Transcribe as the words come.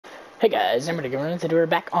Hey guys, I'm going to we're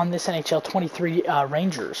back on this NHL 23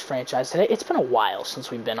 Rangers franchise today. It's been a while since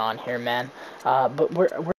we've been on here, man. But we're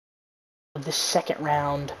this second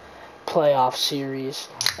round playoff series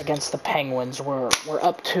against the Penguins. We're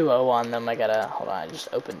up 2-0 on them. Hold on, I just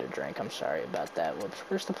opened a drink. I'm sorry about that. Whoops.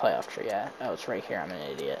 Where's the playoff tree at? Oh, it's right here. I'm an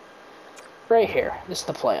idiot. Right here. This is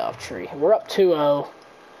the playoff tree. We're up 2-0.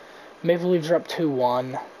 Maple Leafs are up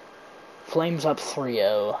 2-1. Flames up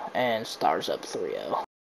 3-0 and Stars up 3-0.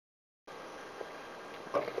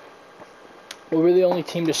 We were the only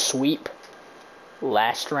team to sweep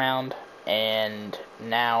last round, and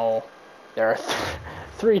now there are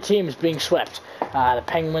three teams being swept. The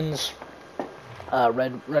Penguins,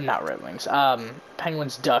 Penguins,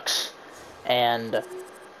 Ducks, and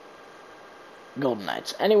Golden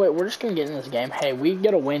Knights. Anyway, we're just gonna get in this game. Hey, we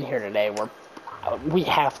get a win here today. We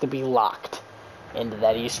have to be locked into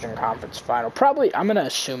that Eastern Conference final. Probably, I'm gonna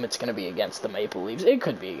assume it's gonna be against the Maple Leafs. It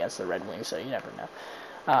could be against the Red Wings, so you never know.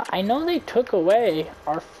 I know they took away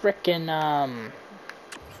our frickin',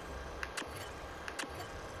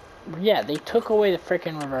 yeah, they took away the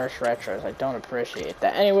frickin' reverse retros. I don't appreciate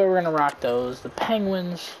that. Anyway, we're gonna rock those. The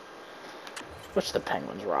Penguins, what's the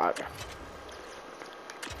Penguins rock?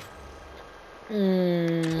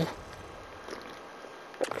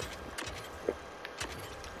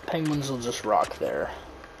 Penguins will just rock their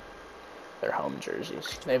home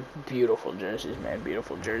jerseys. They have beautiful jerseys, man,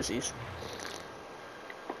 beautiful jerseys.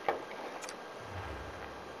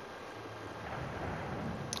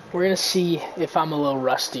 We're going to see if I'm a little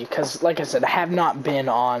rusty, because, like I said, I have not been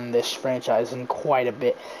on this franchise in quite a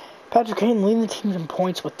bit. Patrick Kane leading the team in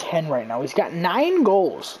points with 10 right now. He's got 9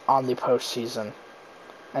 goals on the postseason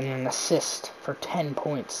and an assist for 10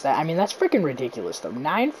 points. That's freaking ridiculous, though.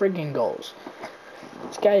 9 freaking goals.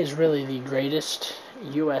 This guy is really the greatest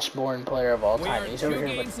U.S.-born player of all time. He's over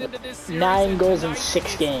here with 9 goals in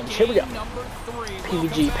 6 games. Here we go.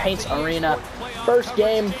 PVG Paints Arena. First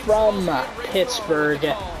game from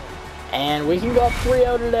Pittsburgh. And we can go up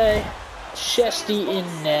 3-0 today. Chesty in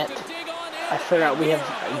net. I forgot we have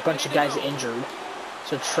a bunch of guys injured.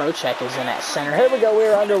 So Trocheck is in at center. Here we go.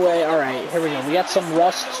 We're underway. All right, here we go. We got some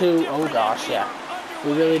rust too. Oh, gosh, yeah.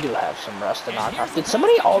 We really do have some rust to knock off. Did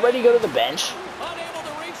somebody already go to the bench?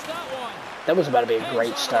 That was about to be a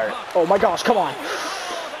great start. Oh, my gosh. Come on.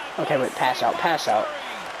 Okay, wait. Pass out. Pass out.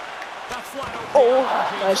 Oh,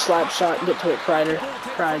 nice slap shot. Get to it, Kreider.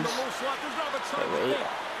 Okay, wait.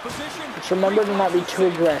 Just remember to not be too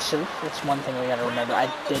aggressive. That's one thing we gotta remember. I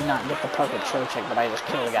did not get the puck with Trocheck, but I just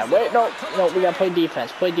killed the guy. Wait, no, we gotta play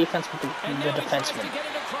defense. Play defense with the defenseman.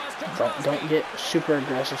 Don't get super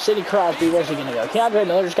aggressive. Sidney Crosby, where's he gonna go? Keandre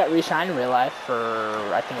Miller just got re-signed in real life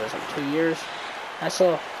for, I think it was like 2 years. Nice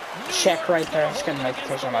little check right there. I just got a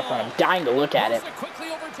notification on my phone. I'm dying to look at it.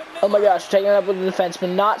 Oh my gosh, taking it up with the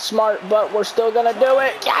defenseman. Not smart, but we're still gonna do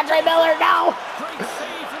it. Keandre Miller, no!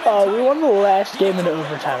 We won the last game in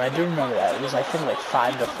overtime. I do remember that. It was, I think, like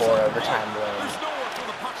 5-4 overtime win.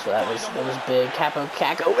 So that was big. Capo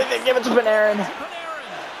with it. Give it to Panarin.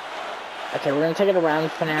 Okay, we're gonna take it around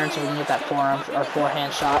with Panarin so we can get that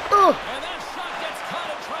forehand shot.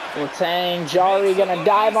 Letang, Jari gonna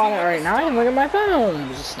dive on it. All right, now I can look at my phone. It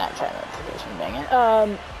was a Snapchat notification. Dang it. All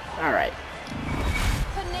right.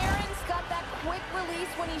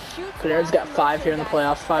 Panarin's got 5 here in the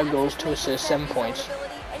playoffs. 5 goals, 2 assists, 7 points.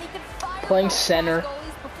 Playing center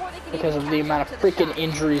because of the amount of freaking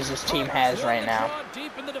injuries this team has right now.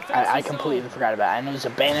 I completely forgot about it. I know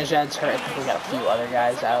Zibanejad's hurt. I think we got a few other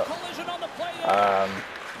guys out. I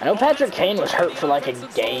know Patrick Kane was hurt for like a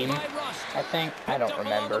game, I think. I don't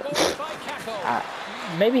remember.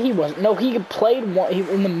 Maybe he wasn't. No, he played one.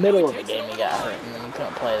 In the middle of the game he got hurt, and then he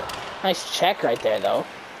couldn't play. Nice check right there, though.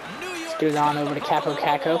 Let's get it on over to Capo.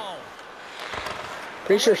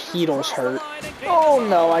 Pretty sure Heedle's hurt. Oh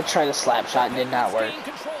no, I tried a slap shot, did not work.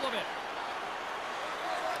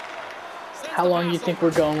 How long do you think we're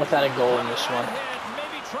going without a goal in this one?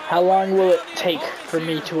 How long will it take for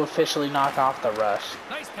me to officially knock off the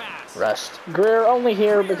rust? Greer only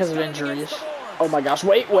here because of injuries. Oh my gosh,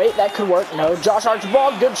 wait, that could work. No, Josh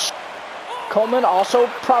Archibald, good Coleman also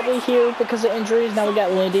probably here because of injuries. Now we got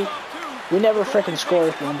Lindy. We never freaking scored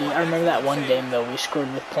with Lindy. I remember that one game, though. We scored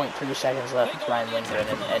with 0.3 seconds left with Ryan Lindgren,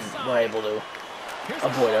 and we're able to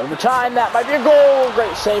avoid overtime. That might be a goal.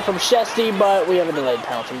 Great save from Chesty, but we have a delayed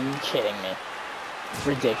penalty. Are you kidding me?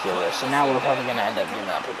 Ridiculous. And now we're probably going to end up giving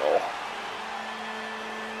up a goal.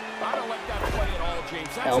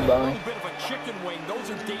 Elbow.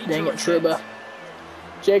 Dang it, Trouba.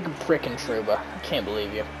 Jacob freaking Trouba. I can't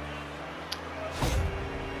believe you.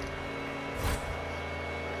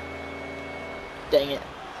 Dang it.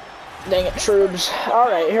 Dang it, Troops. All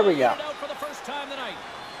right, here we go.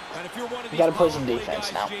 We got to play some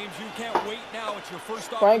defense now.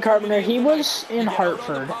 Ryan Carpenter, he was in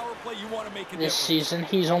Hartford this season.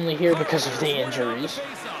 He's only here because of the injuries.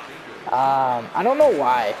 I don't know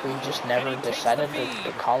why we just never decided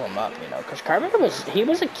to call him up, you know, because Carpenter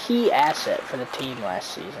was a key asset for the team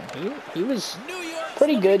last season. He was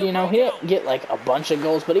pretty good, you know. He didn't get like a bunch of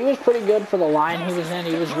goals, but he was pretty good for the line he was in.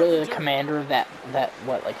 He was really the commander of that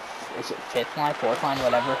what, like, is it fifth line, fourth line,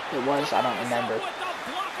 whatever it was? I don't remember.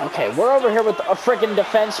 Okay, we're over here with a freaking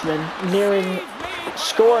defenseman nearing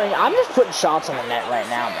scoring. I'm just putting shots on the net right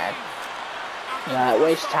now, man. You know, it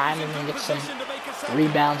wastes time and you get some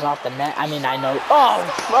rebounds off the net. I mean, I know. Oh,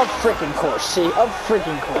 of freaking course. See, of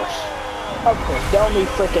freaking course. Of course. Domi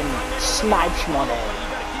freaking snipes one in.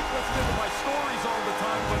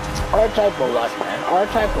 Our type of luck, man. Our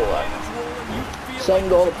type of luck. Second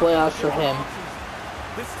goal of the playoffs for him.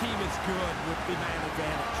 This team is good with the man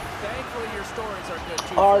advantage. Thankfully, your stories are good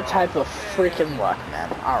too. Our type of freaking luck,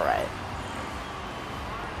 man. All right.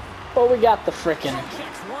 Well, we got the freaking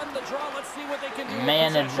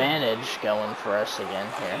man advantage going for us again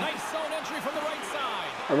here.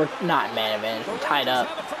 Or we're not man advantage, we're tied up.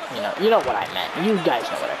 You know what I meant. You guys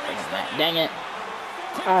know what I freaking meant. Dang it.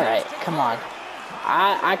 Alright, come on.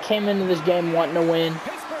 I came into this game wanting to win.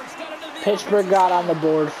 Pittsburgh got on the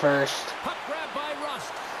board first.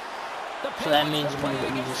 So that means we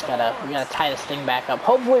gotta tie this thing back up.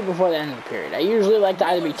 Hopefully before the end of the period. I usually like to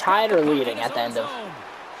either be tied or leading at the end of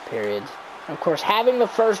periods. Of course, having the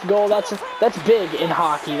first goal, that's big in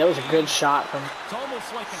hockey. That was a good shot from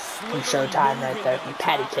Showtime right there, from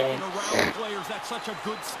Patty Kane.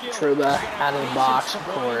 Trouba out of the box, of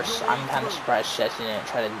course. I'm kind of surprised Chesney didn't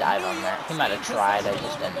try to dive on that. He might have tried, I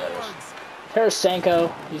just didn't notice.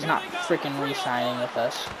 Tarasenko, he's not freaking re-signing with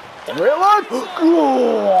us. In real life!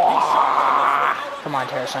 Come on,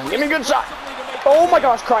 Tarasenko, give me a good shot! Oh my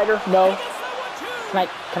gosh, Kreider, no.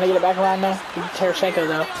 Can I get it back around now? Give it to Tarasenko,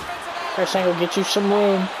 though. Tarasenko, get you some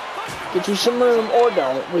room. Get you some room, or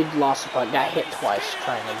don't. We lost the puck. Got hit twice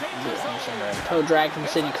trying to get him some room. Toe drag from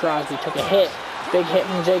Sidney Crosby. Took a hit. Big hit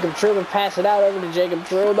from Jacob Trouba. Pass it out over to Jacob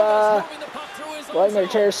Trouba. Vladimir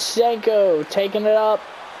Tarasenko taking it up.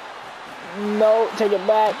 No, take it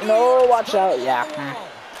back. No, watch out. Yeah.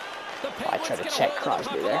 Oh, I tried to check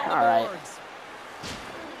Crosby there. All right.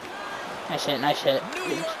 Nice hit, nice hit.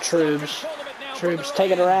 Troops. Troops,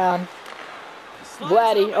 take it around.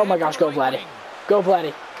 Vladdy. Oh my gosh, go Vladdy. Go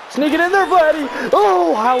Vladdy. Sneak it in there, Vladdy.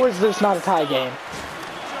 Oh, how is this not a tie game?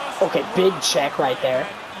 Okay, big check right there.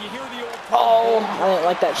 Oh, I didn't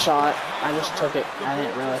like that shot. I just took it. I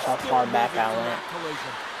didn't realize how far back I went.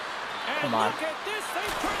 Come on.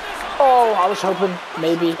 Oh, I was hoping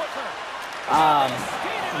maybe I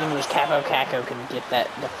think it was Capo Caco could get that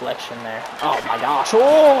deflection there. Oh my gosh. Oh,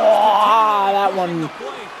 that one.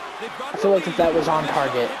 I feel like if that was on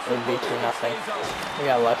target, it would be 2-0. We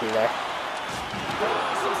got lucky there.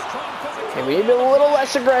 Okay, we need to be a little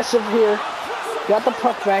less aggressive here. Got the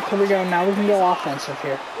puck back. Here we go. Now we can go offensive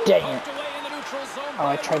here. Dang it. Oh,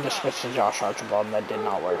 I tried to switch to Josh Archibald, and that did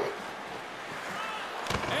not work.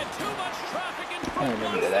 I didn't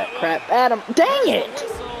even do that. Crap. Adam. Dang it!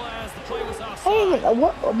 Hey,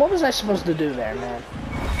 what was I supposed to do there, man?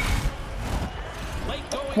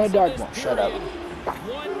 My dog won't shut up.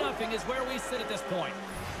 1-0 is where we sit at this point.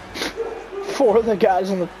 4 of the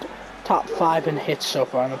guys in the top 5 in hits so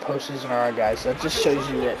far in the postseason are our guys. That just shows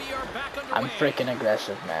you that I'm freaking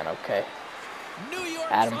aggressive, man, okay?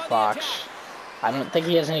 Adam Fox. I don't think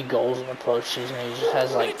he has any goals in the postseason. He just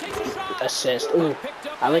has, like, assists. Ooh,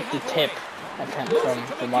 I like the tip attempt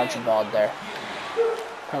from Archibald there.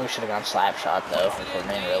 Probably should have gone slap shot, though, if we're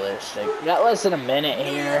being realistic. We got less than a minute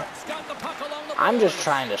here. I'm just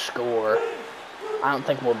trying to score. I don't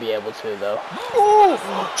think we'll be able to, though. Oh!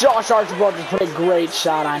 Josh Archibald just put a great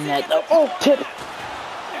shot on net, though. Oh, tip!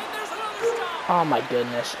 Oh, my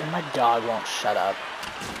goodness. And my dog won't shut up.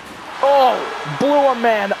 Oh! Blew a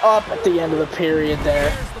man up at the end of the period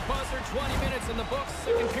there.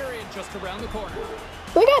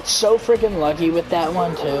 They got so freaking lucky with that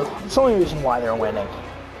one, too. It's the only reason why they're winning.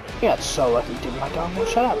 We got so lucky, dude. My dog won't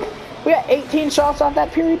shut up. We got 18 shots off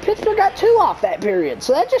that period. Pittsburgh got 2 off that period.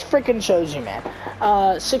 So that just freaking shows you, man.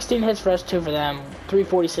 16 hits for us, 2 for them.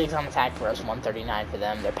 346 on attack for us, 139 for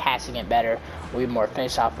them. They're passing it better. We have more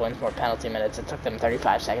face-off wins, more penalty minutes. It took them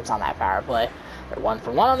 35 seconds on that power play. They're 1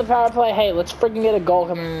 for 1 on the power play. Hey, let's freaking get a goal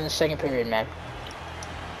coming in the second period, man.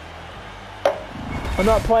 I'm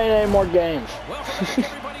not playing any more games.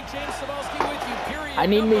 I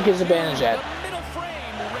need Mika's advantage yet.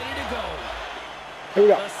 Here we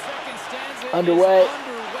go. Underway.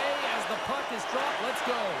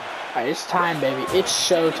 Alright, it's time, baby. It's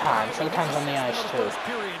showtime. Showtime's on the ice, too.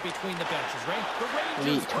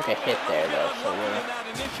 We took a hit there, though, so we're...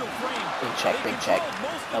 Big check, big check.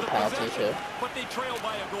 No penalty, too.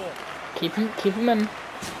 Keep him in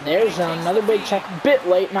their zone. Another big check. Bit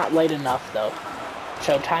late. Not late enough, though.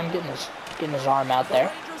 Showtime getting his arm out there.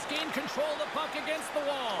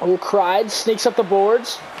 Oh, cried. Sneaks up the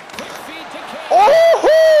boards.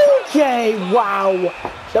 Oh, okay. Wow.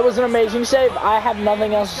 That was an amazing save. I have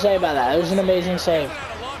nothing else to say about that. It was an amazing save.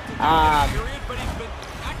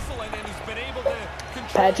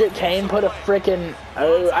 Patrick Kane put a freaking...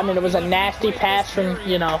 I mean, it was a nasty pass from,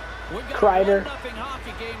 you know, Kreider.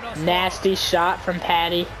 Nasty shot from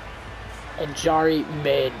Patty. And Jari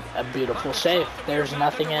made a beautiful save. There's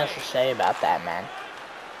nothing else to say about that, man.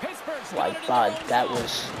 Like, bud,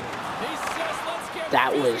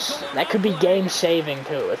 that could be game saving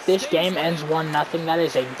too. If this game ends 1-0, that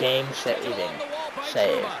is a game saving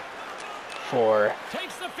save for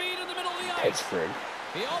Pittsburgh.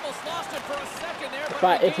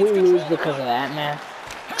 If we lose because of that, man.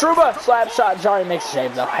 Trouba slap shot. Jari makes a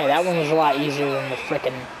save though. Hey, that one was a lot easier than the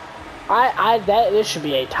freaking. This should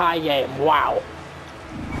be a tie game. Wow.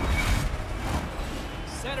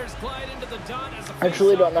 I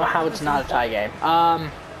truly don't know how it's not a tie game.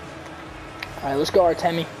 Alright, let's go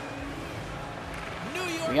Artemi.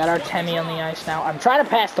 We got Artemi on the ice now. I'm trying to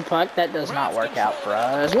pass the puck. That does not work out for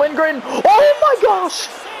us. Lindgren! Oh my gosh!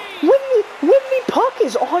 When the puck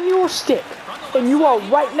is on your stick and you are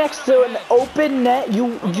right next to an open net, I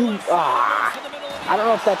don't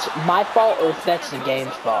know if that's my fault or if that's the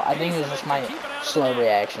game's fault. I think it's just my slow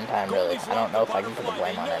reaction time, really. I don't know if I can put the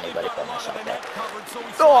blame on anybody but myself there.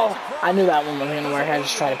 Oh! I knew that one wasn't going to work. I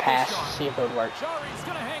just tried to pass, see if it would work.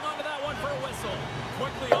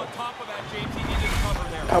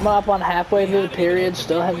 Coming up on halfway through the period,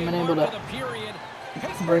 still haven't been able to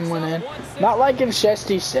bring one in. Not liking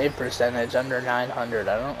Shesty's save percentage under 900.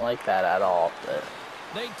 I don't like that at all, but...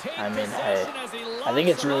 I mean, hey, I think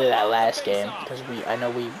it's really that last game, because I know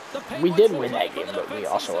we did win that game, but we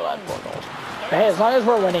also allowed 4 goals. But hey, as long as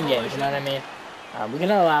we're winning games, you know what I mean? We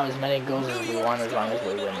can allow as many goals as we want as long as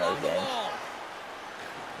we win those games.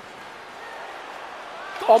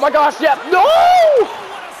 Oh my gosh, yeah, no!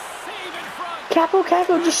 Capo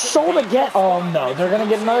just sold again. Oh no, they're gonna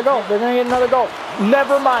get another goal. They're gonna get another goal.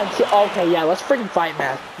 Never mind. Okay, yeah, let's freaking fight,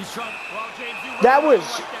 man. That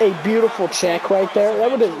was a beautiful check right there.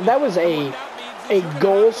 That was a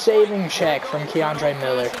goal-saving check from Keandre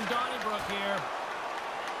Miller.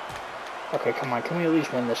 Okay, come on. Can we at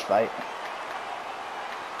least win this fight?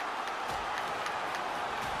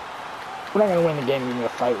 We're not going to win the game. We're going to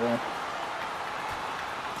fight win.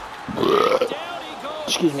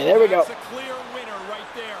 Excuse me. There we go.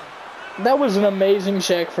 That was an amazing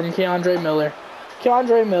check from Keandre Miller.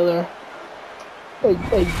 Keandre Miller.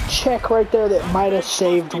 A check right there that might have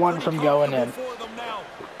saved one from going in.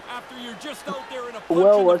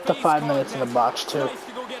 Well worth the 5 minutes in the box, too.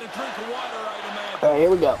 Alright,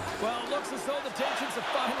 here we go. Well, it looks as though the tensions have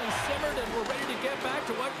finally simmered and we're ready to get back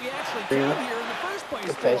to what we actually came here in the first place.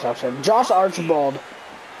 Good face-off. Josh Archibald,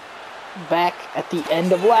 back at the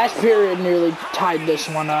end of last period, nearly tied this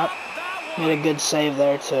one up. Made a good save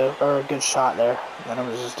there, too. Or a good shot there. Then it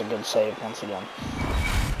was just a good save once again.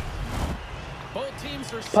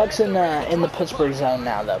 Puck's in the Pittsburgh zone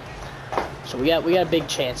now, though. So we got a big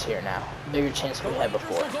chance here now. Bigger chance than we had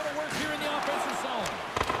before.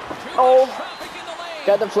 Oh,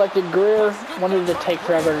 got deflected. Greer wanted to take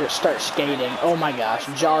forever to start skating. Oh my gosh,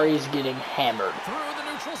 Jari's getting hammered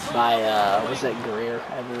by was that Greer,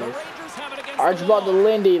 I believe. Archibald to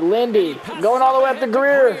Lindy. Lindy going all the way up to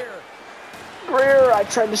Greer. Greer, I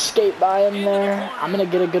tried to skate by him there. I'm gonna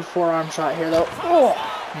get a good forearm shot here though. Oh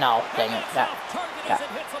no, dang it,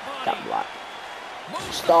 got blocked.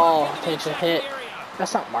 Stahl takes a hit.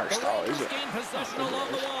 That's not Mark Stahl, is it?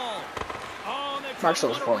 Mark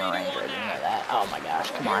Stahl's a former Ranger, I didn't know that. Oh my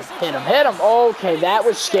gosh, come on, hit him. Okay, that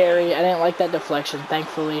was scary. I didn't like that deflection,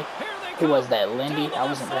 thankfully. Who was that, Lindy? I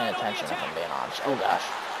wasn't paying attention, if I'm being honest. Oh gosh.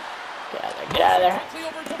 Get out of there.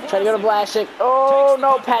 Try to go to Blasik. Oh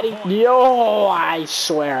no, Patty. Yo, I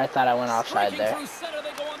swear I thought I went offside there.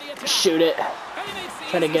 Shoot it.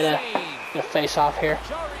 Try to get a face off here.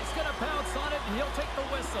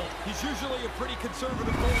 He's usually a pretty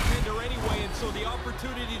conservative goaltender anyway, and so the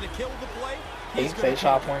opportunity to kill the play. 8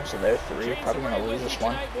 face-off wins, so they're 3. Probably going to lose this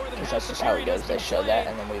one, because that's just how it goes. They show that,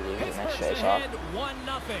 and then we lose the next face-off.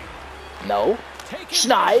 No.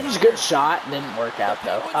 Schneid's good shot. Didn't work out,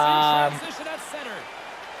 though.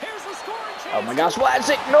 Oh, my gosh.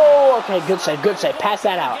 Blasik. No. Okay, good save. Pass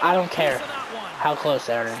that out. I don't care. how close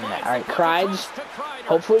they are to the net. All right, Kreids.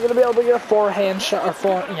 Hopefully, gonna be able to get a forehand shot or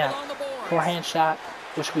forehand shot,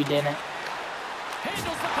 which we didn't.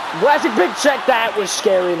 Classic big check. That was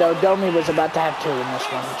scary though. Domi was about to have two in this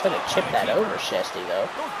one. He tried to chip that over Shesty though.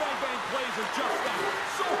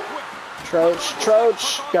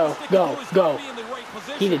 Troach, go.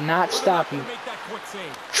 He did not stop you.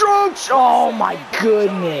 Troach! Oh my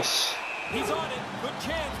goodness. He's on it. Good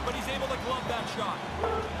chance, but he's able to glove that shot.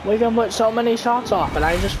 We can put so many shots off, and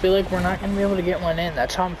I just feel like we're not going to be able to get one in.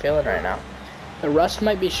 That's how I'm feeling right now. The rust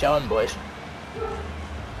might be showing, boys.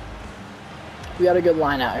 We got a good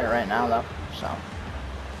line out here right now, though. So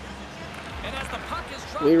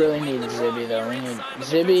we really need Zibby, though. We need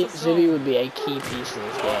Zibby would be a key piece of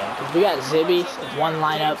this game because we got Zibby. One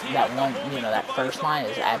lineup, that first line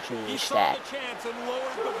is absolutely stacked.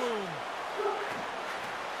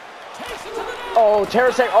 Oh,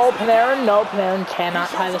 Tarasek. Oh, Panarin. No, Panarin cannot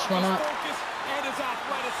tie this one up.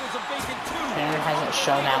 Panarin hasn't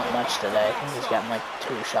shown out much today. I think he's gotten like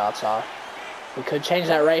 2 shots off. We could change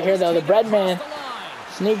that right here, though. The Breadman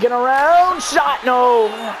sneaking around. Shot. No.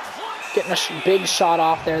 Getting a big shot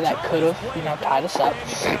off there that could have, tied us up.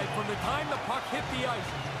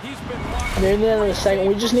 Near the end of the second,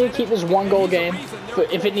 we just need to keep this 1-goal game.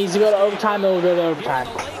 But if it needs to go to overtime, it will go to overtime.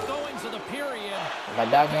 My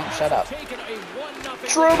dog won't shut up.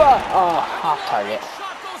 Trouba! Oh, off target.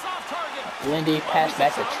 Lindy passed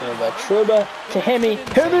back to Trouba. Trouba to Hemi.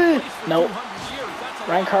 Nope.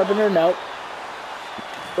 Ryan Carpenter, nope.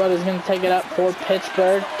 Brother's going to take it up for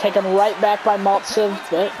Pittsburgh. Taken right back by Maltsev,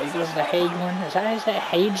 but it goes to Hagelin. Is that how you say it?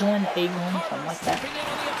 Hagelin? Something like that.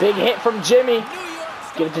 Big hit from Jimmy.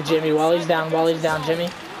 Give it to Jimmy while he's down, Jimmy.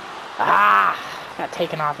 Ah! Got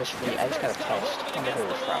taken off his feet. I just got a text. I wonder who it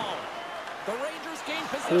was from.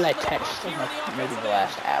 Who did I text in maybe the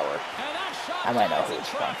last hour? I might know who it's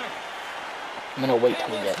from. I'm going to wait till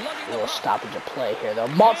we get a little stoppage of play here, though.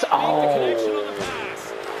 Oh!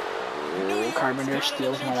 Carpenter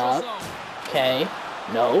steals one up. Okay.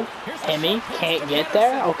 No. Hemi can't get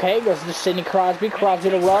there. Okay, goes to Sidney Crosby. Crosby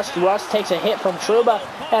to Rust. Rust takes a hit from Trouba,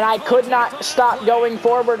 and I could not stop going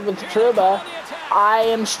forward with Trouba. I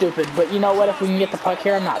am stupid, but you know what? If we can get the puck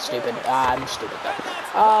here, I'm not stupid. I'm stupid,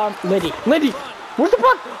 though. Lindy! Where's the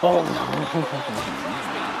puck? Oh.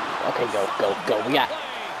 Okay, go. We got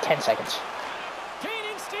 10 seconds.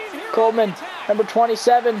 Coleman, number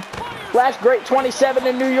 27. Last great 27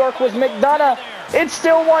 in New York was McDonough. It's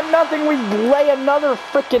still 1-0. We lay another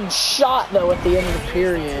freaking shot, though, at the end of the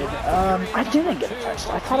period. I didn't get a text.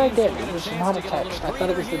 I thought I did. It was not a text. I thought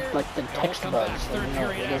it was the text bugs.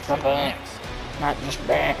 It was not just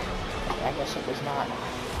bang. I guess it was not.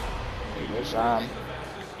 It was,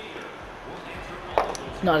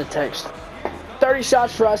 not a text. 30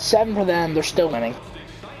 shots for us, 7 for them. They're still winning.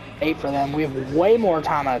 8 for them. We have way more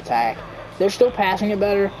time on attack. They're still passing it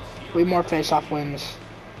better. We have more face-off wins.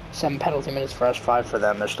 7 penalty minutes for us, 5 for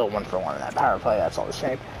them. They're still 1 for 1 in that power play. That's all the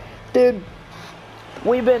same. Dude,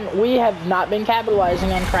 we have not been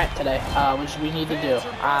capitalizing on crack today, which we need to do.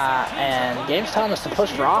 And game's telling us to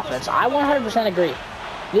push for offense. I 100% agree.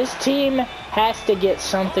 This team has to get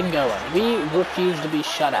something going. We refuse to be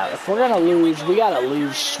shut out. If we're going to lose, we got to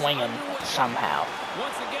lose swinging somehow.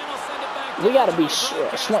 We got to be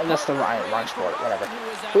swing. That's the wrong sport, whatever.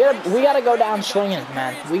 We got to go down swinging,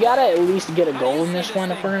 man. We got to at least get a goal in this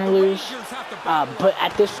one if we're going to lose. But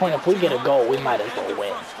at this point, if we get a goal, we might as well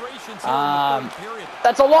win.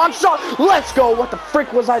 That's a long shot. Let's go. What the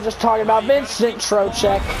frick was I just talking about? Vincent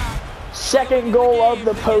Trocheck. Second goal of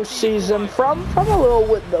the postseason from a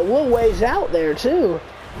little ways out there, too.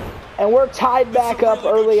 And we're tied back up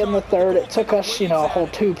early in the third. It took us, a whole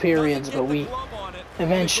 2 periods, but we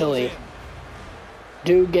eventually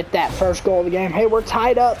do get that first goal of the game. Hey, we're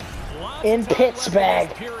tied up in Pittsburgh.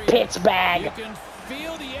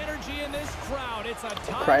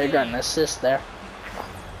 Cryer got an assist there.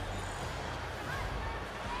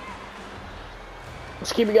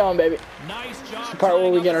 Let's keep it going, baby. It's the part where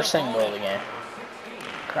we get our second goal of the game.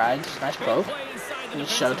 Kreids, nice poke.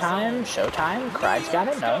 Showtime. Kreids got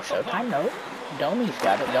it. No. Showtime. No. Domi's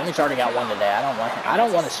got it. Domi's already got 1 today. I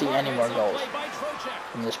don't want to see any more goals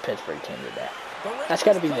from this Pittsburgh team today. That's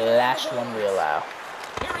got to be the last one we allow.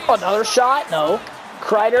 Another shot. No.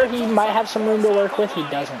 Kreider, he might have some room to work with. He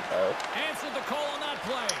doesn't, though.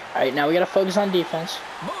 All right, now we got to focus on defense.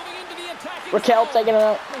 Raquel taking it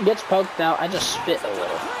out, gets poked out. I just spit a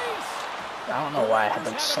little. I don't know why I had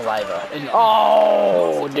like saliva. And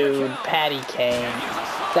oh, dude, Patty Kane.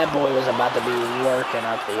 That boy was about to be working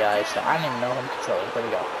up the ice. I didn't even know him control it. There we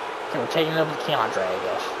go. Okay, we're taking it up with Keandre, I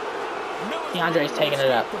guess. Keandre's taking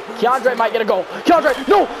it up. Keandre might get a goal. Keandre,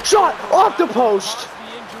 no! Shot! Off the post!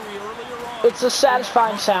 It's a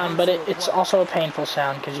satisfying sound, but it's also a painful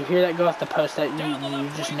sound, because you hear that go off the post, that you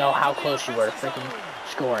just know how close you were to freaking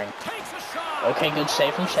scoring. Okay, good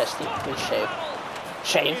save from Chesty. Good shave.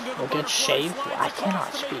 Shave. A good shave. I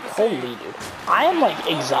cannot speak. Holy dude. I am, like,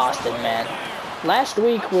 exhausted, man. Last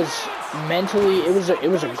week was mentally, it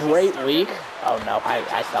was a great week. Oh no, I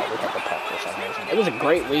thought we had the puck for some reason. It was a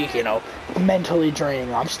great week, you know, mentally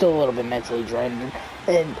draining. I'm still a little bit mentally drained.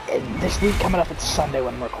 And this week coming up, it's Sunday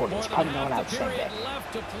when I'm recording. It's probably going out the same day.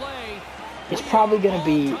 It's probably going to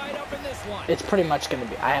be, it's pretty much going to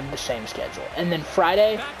be, I have the same schedule. And then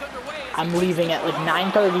Friday, I'm leaving at like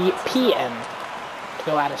 9:30 p.m. to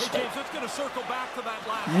go out of state.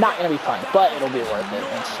 Not going to be fun, but it'll be worth it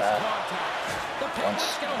once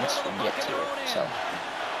we get to it. So,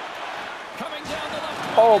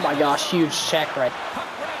 oh my gosh, huge check right.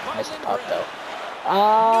 Missed the puck though.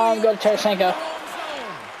 Go to Tarasenko.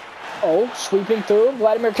 Oh, sweeping through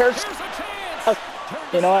Vladimir Tarasenko. Oh,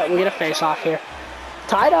 you know what? We get a face off here.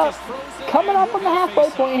 Tied up. Coming up on the halfway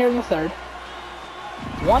point here in the third.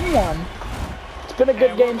 1-1. It's been a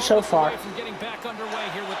good game so far.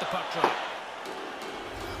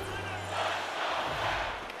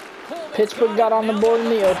 Pittsburgh got on the board in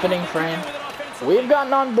the opening frame. We've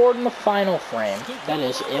gotten on board in the final frame. That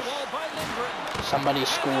is, if somebody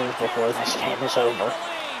scores before this game is over.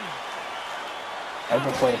 Or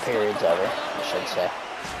before the period's over, I should say.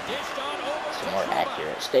 It's a more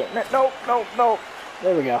accurate statement. Nope.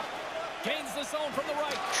 There we go.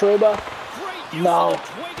 Truba. No.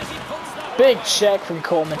 Big check from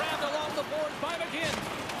Coleman.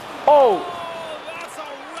 Oh!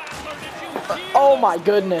 Oh my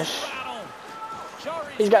goodness.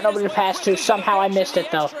 He's got nobody to pass to. Somehow I missed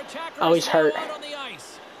it though. Oh, he's hurt.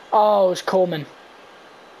 Oh, it's Coleman.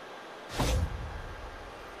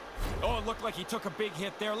 Oh, it looked like he took a big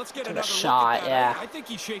hit there. Let's get another shot, yeah. I think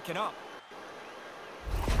he's shaken up.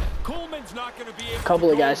 Coleman's not going to be able a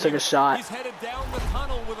couple of guys took a shot. He's headed down the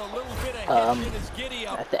tunnel with a little bit of head in his giddy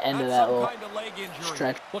up. At the end of that little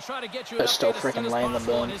stretch, but still freaking laying the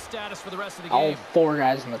boom. All 4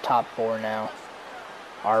 guys in the top 4 now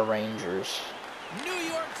are Rangers. New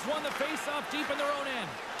York's won the face-off deep in their own end.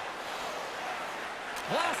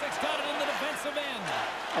 Vlasic's got it in the defensive end.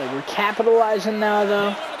 Hey, we're capitalizing now,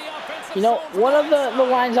 though. You know, one of the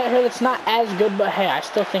lines out here that's not as good, but hey, I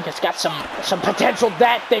still think it's got some potential.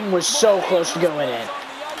 That thing was so close to going in.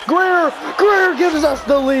 Greer gives us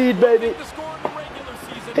the lead, baby.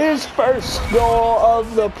 His first goal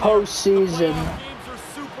of the postseason.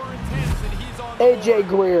 AJ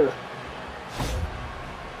Greer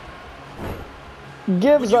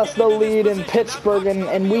gives us the lead in Pittsburgh,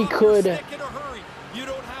 and we could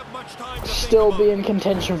still be in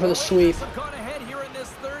contention for the sweep.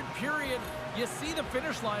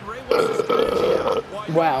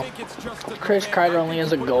 Wow. Chris Kreider only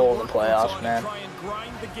has a goal in the playoffs, man.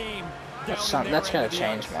 That's gotta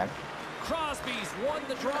change, man.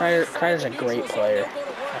 Kreider's a great player.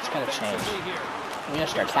 That's gotta change. We gotta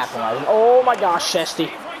start capitalizing. Oh my gosh,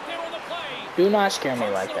 Chesty. Do not scare me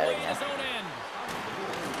like that again.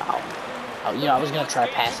 Oh, you know, I was gonna try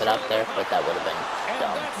to pass it up there, but that would have been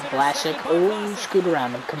dumb. Vlasic, oh, scoot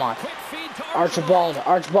around him, come on. Archibald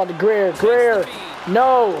to Greer.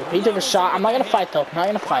 No, he took a shot. I'm not gonna fight though. I'm not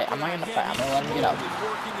gonna let him get up.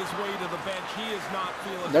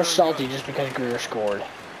 They're salty just because Greer scored.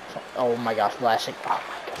 Oh my gosh, Vlasic. Oh my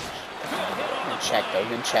gosh. Good check though.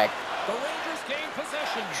 Good check.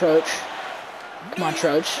 Troach. Come on,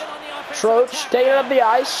 Troach. Taking it up the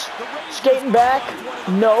ice. Skating back.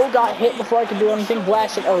 No, got hit before I could do anything.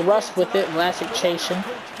 Vlasic, or Rust with it. Vlasic chasing.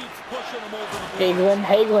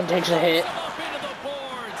 Hagelin takes a hit.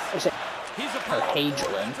 Or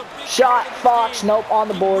Hagelin. Shot, Fox, nope, on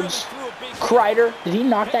the boards. Kreider, did he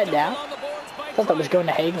knock that down? I thought that was going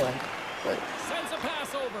to Hagelin. But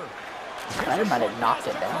Kreider might have knocked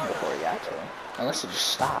it down before he got to him. Unless it just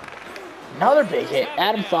stopped. Another big hit.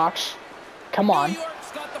 Adam Fox. Come on.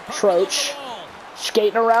 Troach.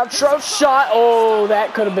 Skating around. Troach shot. Oh,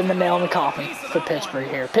 that could have been the nail in the coffin for Pittsburgh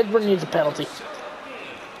here. Pittsburgh needs a penalty.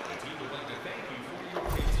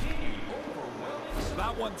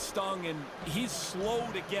 That one stung, and he's slow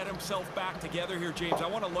to get himself back together here, James. I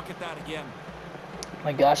want to look at that again.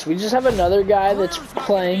 My gosh, we just have another guy that's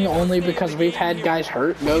playing only because we've had guys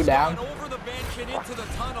hurt go down.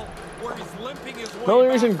 The only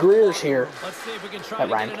reason Greer's here at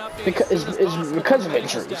Ryan is because of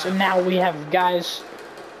injuries, and now we have guys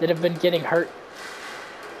that have been getting hurt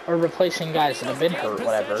or replacing guys that have been hurt,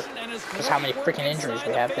 whatever. Because how many freaking injuries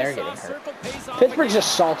we have, they're getting hurt. Pittsburgh's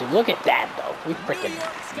just salty. Look at that, though. We freaking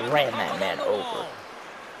ran that man over.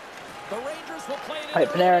 Alright,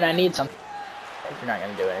 Panarin, I need something. You're not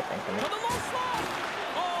going to do anything for me.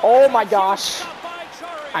 Oh my gosh.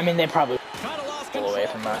 I mean, they probably pull away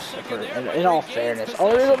from us. In all fairness.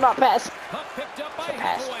 Oh, there's not pass. It's a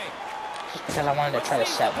pass. Just because I wanted to try to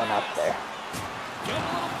set one up there.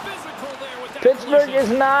 Pittsburgh is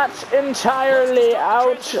not entirely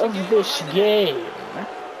out of this game.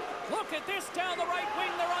 Look at this down the right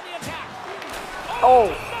wing. They're on the attack. Oh.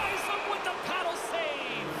 Nice up with the paddle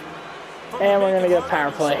save. And we're going to get a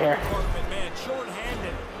power play here.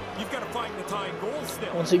 You've got to find the tying goal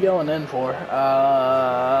still. What's he going in for?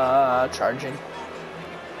 Charging.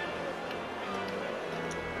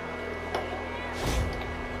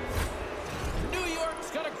 New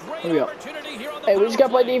York's got a great Here we go. opportunity here on the Hey, we just got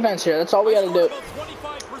to play defense here. That's all we got to do. About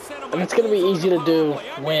 25% of And it's going to be easy to do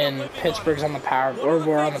when Pittsburgh's on the power, or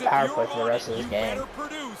we're on the power play for the rest of this game.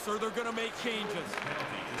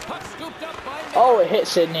 Oh, it hit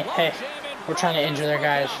Sydney. Hey, we're trying to injure their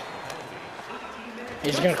guys.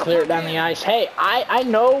 He's going to clear it down the ice. Hey, I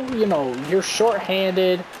know, you know, you're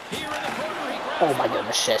short-handed. Oh my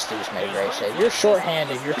goodness, Chesty just made a great save. You're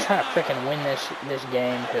short-handed. You're trying to freaking win this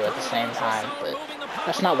game, too, at the same time. But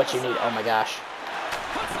that's not what you need. Oh my gosh.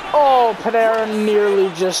 Oh, Panarin nearly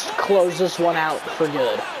just closed this one out for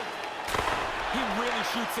good. He really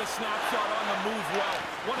shoots a snapshot on the move well.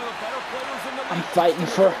 One of the better players in the league. I'm fighting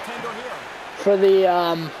for the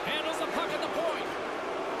Handles the puck at the point.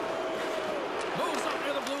 Moves up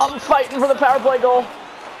near the blue I'm line. fighting for the power play goal.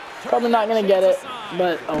 Probably not gonna get it,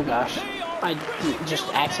 but oh gosh, I just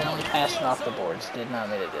accidentally passed it off the boards. Did not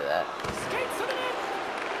mean to do that. Skates to the net.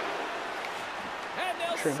 And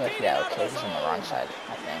they'll True, but skate yeah, it out okay, the he's on the zone. wrong side,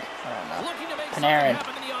 I think. I don't know. Looking to make something Panarin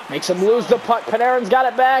happen in the offense. makes him lose the puck. Panarin's got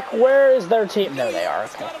it back. Where is their team? There they are.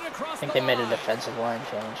 Okay. I think they made a defensive line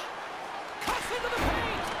change. Cuts into the paint.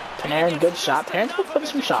 Panarin, good shot. Panarin's been putting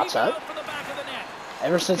some shots up. For the back of the net.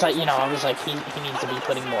 Ever since I was like, he needs to be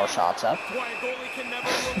putting more shots up. Quiet goalie can never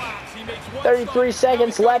relax. He makes one 33 stop.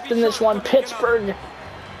 seconds left in this one. Pittsburgh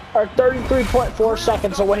are 33.4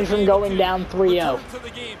 seconds away from going down 3-0. To the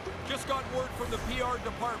game. Just got word from the PR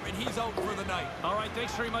department. He's out for the night. All right,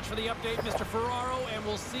 thanks very much for the update, Mr. Ferraro, and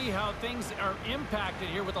we'll see how things are impacted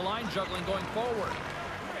here with the line juggling going forward.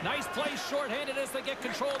 Nice play shorthanded as they get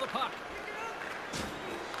control of the puck.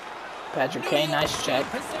 Patrick Kane, nice check.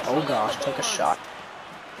 Oh gosh, took a shot.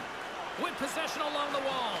 With possession along the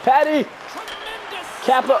wall. Patty! Tremendous.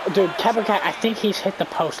 Kappa, dude, Kappa, I think he's hit the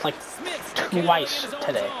post like Smith twice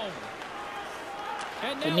today.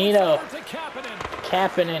 And now Benito. it's over to Kapanen.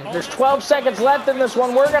 Kapanen. There's 12 seconds left in this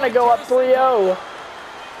one. We're gonna go up 3-0.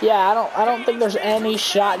 Yeah, I don't think there's any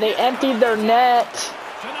shot. They emptied their net.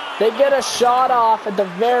 They get a shot off at the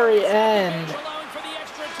very end. Allowing for the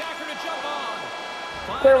extra attacker to jump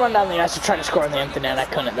on. Clear one down the ice to try to score in the empty net. I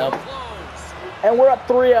couldn't though. And we're up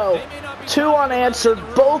 3-0. 2 unanswered,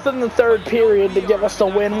 both in the third period to give us the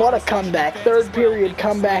win. What a comeback. Third period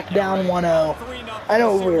comeback down 1-0. I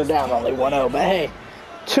know we were down only 1-0, but hey,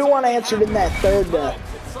 2 unanswered in that third to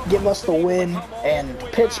give us the win. And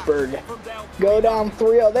Pittsburgh go down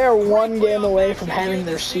 3-0. They're one game away from having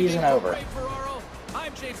their season over.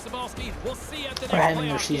 Or having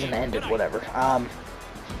their season ended, whatever.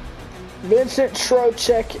 Vincent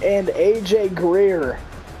Trocheck and AJ Greer,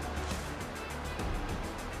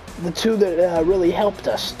 the two that really helped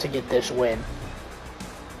us to get this win,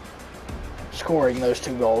 scoring those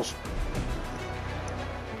 2 goals.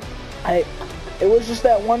 It was just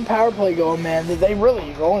that one power play goal, man. They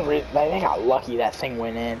really they got lucky that thing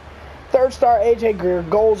went in. Third star AJ Greer,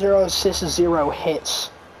 goal, 0 assists, 0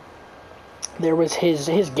 hits. There was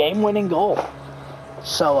his game-winning goal.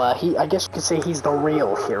 So I guess you could say he's the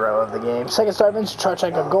real hero of the game. Second star Vincent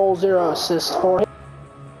Trocheck, a goal, 0 assists, 4 hits.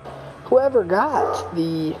 Whoever got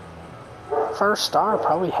the first star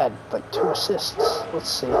probably had like 2 assists. Let's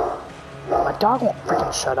see. My dog won't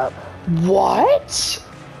freaking shut up. What?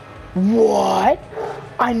 What?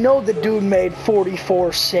 I know the dude made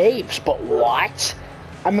 44 saves, but what?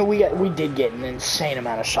 I mean, we did get an insane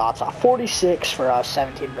amount of shots off. 46 for us,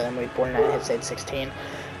 17 for them. We had 49 hits, they had 16.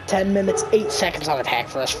 10 minutes, 8 seconds on attack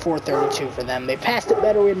for us, 4:32 for them. They passed it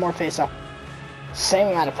better, we had more face-off. Same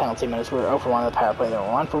amount of penalty minutes. We were 0 for 1 on the power play, they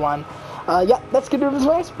were 1 for 1. Yeah, that's good to do this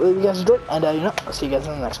race. Believe you guys enjoyed, and I'll see you guys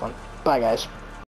in the next one. Bye, guys.